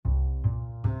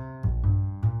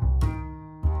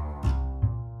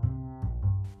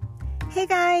Hey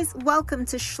guys, welcome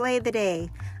to Schley the Day.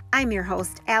 I'm your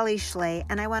host, Allie Schley,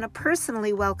 and I want to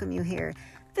personally welcome you here.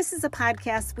 This is a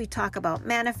podcast we talk about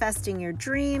manifesting your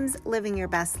dreams, living your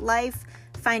best life,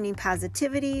 finding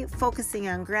positivity, focusing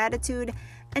on gratitude,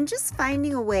 and just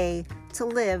finding a way to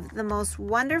live the most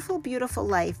wonderful, beautiful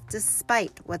life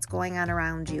despite what's going on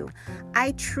around you.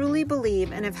 I truly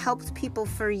believe and have helped people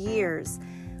for years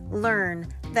learn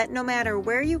that no matter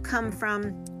where you come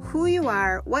from, who you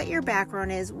are, what your background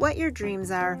is, what your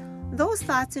dreams are, those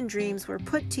thoughts and dreams were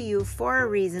put to you for a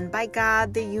reason by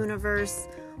God, the universe,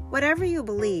 whatever you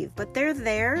believe, but they're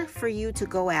there for you to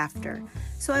go after.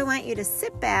 So I want you to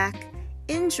sit back,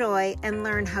 enjoy, and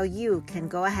learn how you can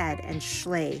go ahead and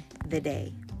Schley the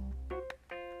day.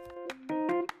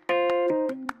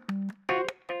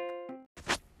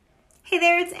 Hey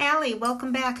there, it's Allie.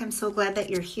 Welcome back. I'm so glad that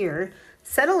you're here.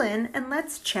 Settle in and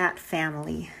let's chat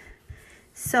family.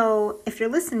 So if you're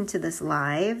listening to this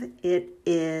live, it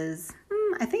is,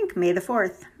 I think, May the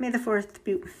 4th. May the 4th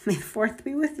be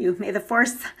with you. May the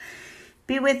 4th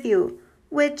be with you.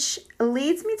 Which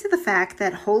leads me to the fact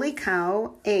that, holy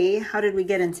cow, A, how did we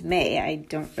get into May? I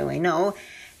don't really know.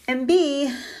 And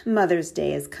B, Mother's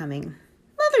Day is coming.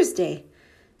 Mother's Day.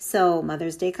 So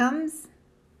Mother's Day comes,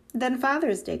 then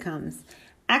Father's Day comes.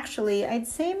 Actually, I'd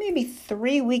say maybe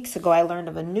 3 weeks ago, I learned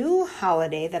of a new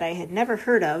holiday that I had never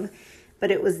heard of, but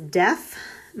it was Deaf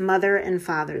Mother and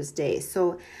Father's Day.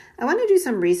 So I want to do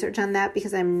some research on that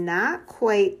because I'm not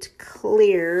quite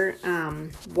clear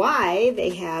why they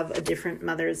have a different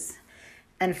Mother's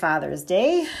and Father's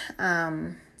Day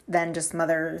than just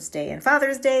Mother's Day and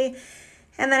Father's Day.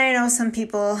 And then I know some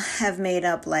people have made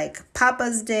up like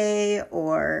Papa's Day,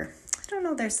 or I don't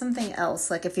know, there's something else.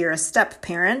 Like if you're a step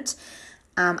parent,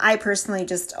 I personally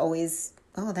just always,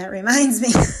 that reminds me.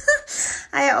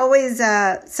 I always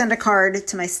send a card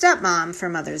to my stepmom for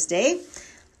Mother's Day.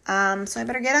 So I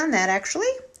better get on that,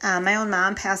 actually. My own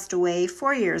mom passed away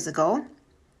 4 years ago.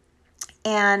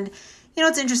 And,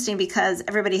 it's interesting because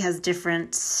everybody has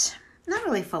different, not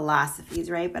really philosophies,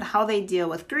 right? But how they deal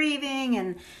with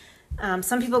grieving. And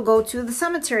some people go to the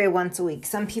cemetery once a week.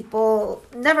 Some people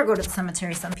never go to the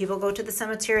cemetery. Some people go to the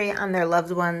cemetery on their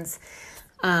loved ones'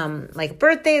 like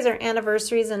birthdays or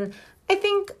anniversaries. And I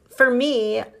think for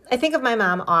me, I think of my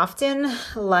mom often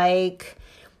like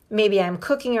maybe I'm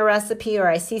cooking a recipe or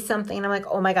I see something and I'm like,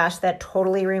 oh my gosh, that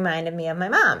totally reminded me of my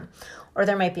mom. Or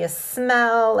there might be a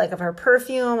smell like of her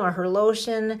perfume or her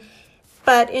lotion.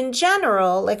 But in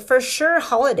general, like for sure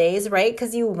holidays, right?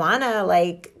 Because you want to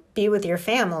like be with your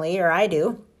family, or I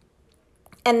do.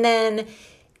 And then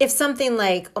if something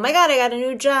like, oh my God, I got a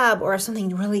new job, or if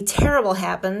something really terrible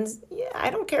happens, I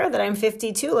don't care that I'm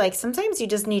 52. Like sometimes you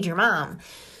just need your mom.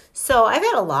 So I've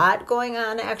had a lot going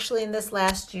on actually in this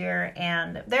last year.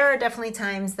 And there are definitely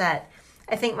times that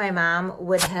I think my mom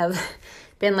would have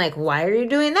been like, why are you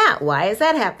doing that? Why is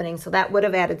that happening? So that would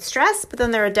have added stress. But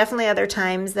then there are definitely other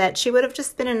times that she would have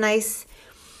just been a nice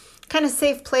kind of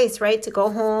safe place, right? To go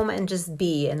home and just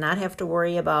be and not have to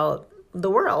worry about the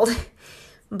world.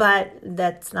 But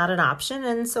that's not an option.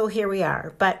 And so here we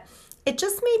are. But it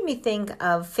just made me think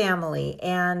of family.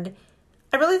 And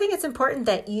I really think it's important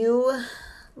that you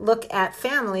look at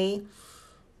family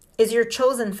as your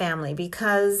chosen family,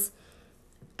 because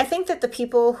I think that the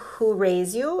people who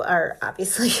raise you are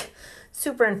obviously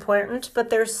super important, but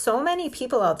there's so many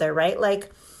people out there, right?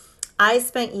 Like I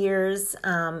spent years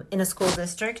in a school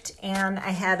district, and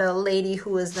I had a lady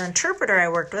who was the interpreter I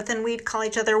worked with, and we'd call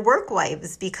each other work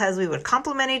wives because we would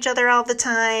compliment each other all the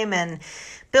time and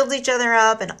build each other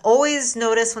up, and always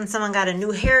notice when someone got a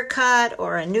new haircut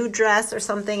or a new dress or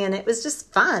something, and it was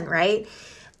just fun, right?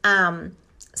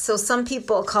 So some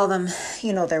people call them,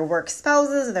 their work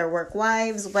spouses, their work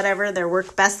wives, whatever, their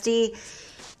work bestie.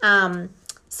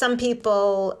 Some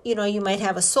people, you might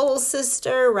have a soul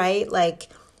sister, right? Like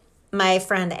my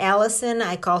friend Allison,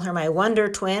 I call her my wonder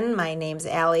twin. My name's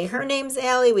Allie. Her name's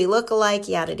Allie. We look alike,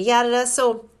 yada, yada.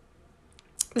 So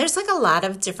there's like a lot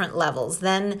of different levels.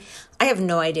 Then I have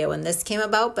no idea when this came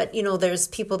about, but there's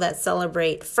people that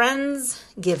celebrate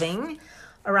Friendsgiving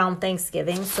around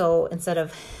Thanksgiving. So instead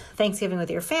of Thanksgiving with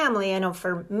your family, I know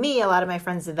for me, a lot of my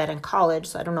friends did that in college.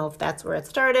 So I don't know if that's where it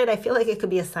started. I feel like it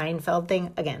could be a Seinfeld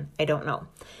thing. Again, I don't know.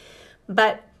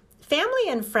 But family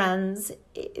and friends,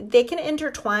 they can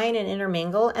intertwine and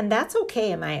intermingle, and that's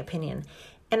okay in my opinion.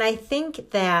 And I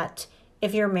think that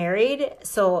if you're married,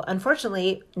 so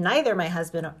unfortunately, neither my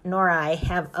husband nor I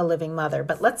have a living mother,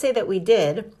 but let's say that we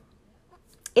did,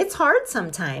 it's hard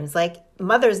sometimes. Like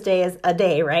Mother's Day is a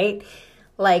day, right?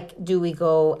 Like, do we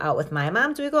go out with my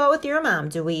mom? Do we go out with your mom?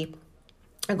 Do we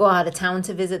go out of town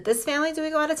to visit this family? Do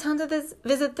we go out of town to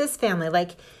visit this family?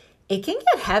 Like, it can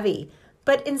get heavy.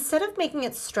 But instead of making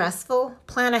it stressful,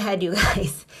 plan ahead, you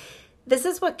guys. This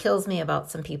is what kills me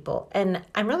about some people. And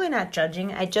I'm really not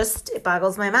judging. It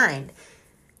boggles my mind.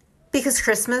 Because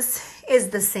Christmas is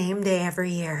the same day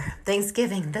every year.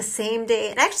 Thanksgiving, the same day.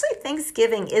 And actually,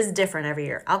 Thanksgiving is different every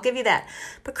year. I'll give you that.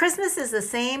 But Christmas is the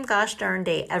same gosh darn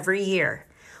day every year.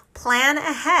 Plan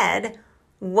ahead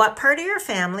what part of your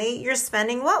family you're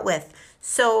spending what with.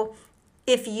 So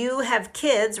if you have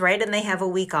kids, right, and they have a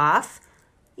week off,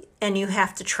 and you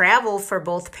have to travel for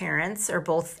both parents or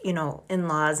both,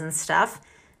 in-laws and stuff,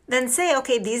 then say,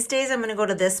 okay, these days I'm going to go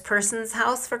to this person's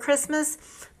house for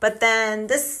Christmas, but then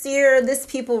this year, this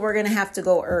people, we're going to have to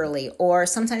go early. Or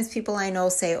sometimes people I know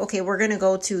say, okay, we're going to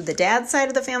go to the dad's side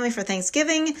of the family for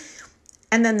Thanksgiving,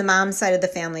 and then the mom's side of the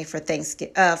family for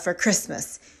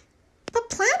Christmas. But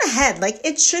plan ahead. Like,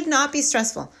 it should not be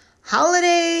stressful.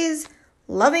 Holidays,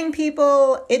 loving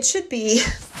people, it should be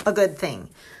a good thing.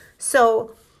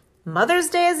 So Mother's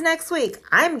Day is next week.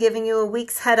 I'm giving you a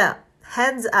week's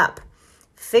heads up.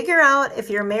 Figure out if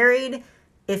you're married,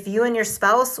 if you and your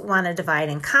spouse want to divide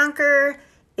and conquer,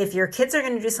 if your kids are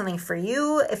going to do something for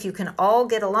you, if you can all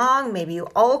get along, maybe you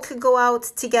all could go out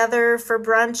together for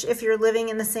brunch if you're living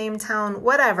in the same town,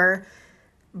 whatever.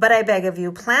 But I beg of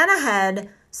you, plan ahead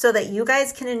so that you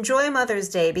guys can enjoy Mother's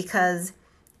Day, because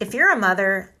if you're a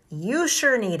mother, you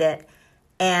sure need it.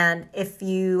 And if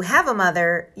you have a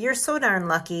mother, you're so darn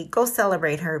lucky. Go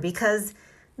celebrate her, because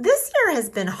this year has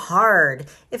been hard.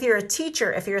 If you're a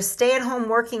teacher, if you're a stay-at-home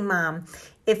working mom,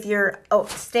 if you're a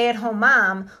stay-at-home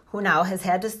mom who now has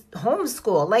had to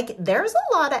homeschool, like, there's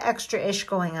a lot of extra-ish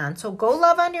going on. So go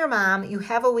love on your mom. You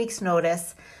have a week's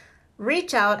notice.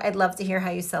 Reach out. I'd love to hear how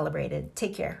you celebrated.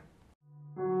 Take care.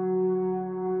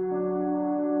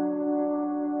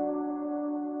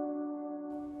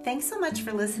 Thanks so much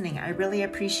for listening. I really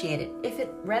appreciate it. If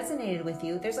it resonated with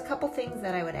you, there's a couple things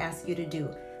that I would ask you to do.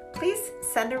 Please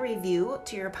send a review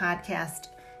to your podcast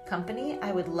company.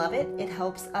 I would love it. It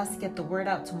helps us get the word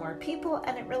out to more people,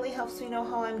 and it really helps me know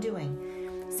how I'm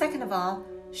doing. Second of all,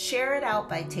 share it out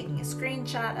by taking a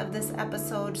screenshot of this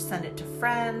episode, send it to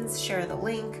friends, share the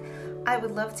link. I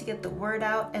would love to get the word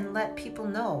out and let people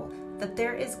know that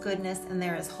there is goodness and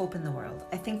there is hope in the world.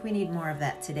 I think we need more of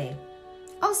that today.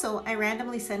 Also, I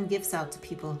randomly send gifts out to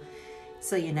people,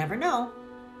 so you never know.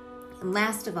 And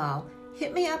last of all,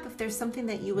 hit me up if there's something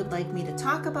that you would like me to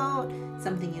talk about,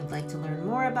 something you'd like to learn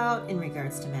more about in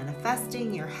regards to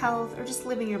manifesting, your health, or just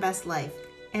living your best life.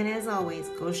 And as always,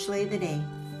 go slay the day.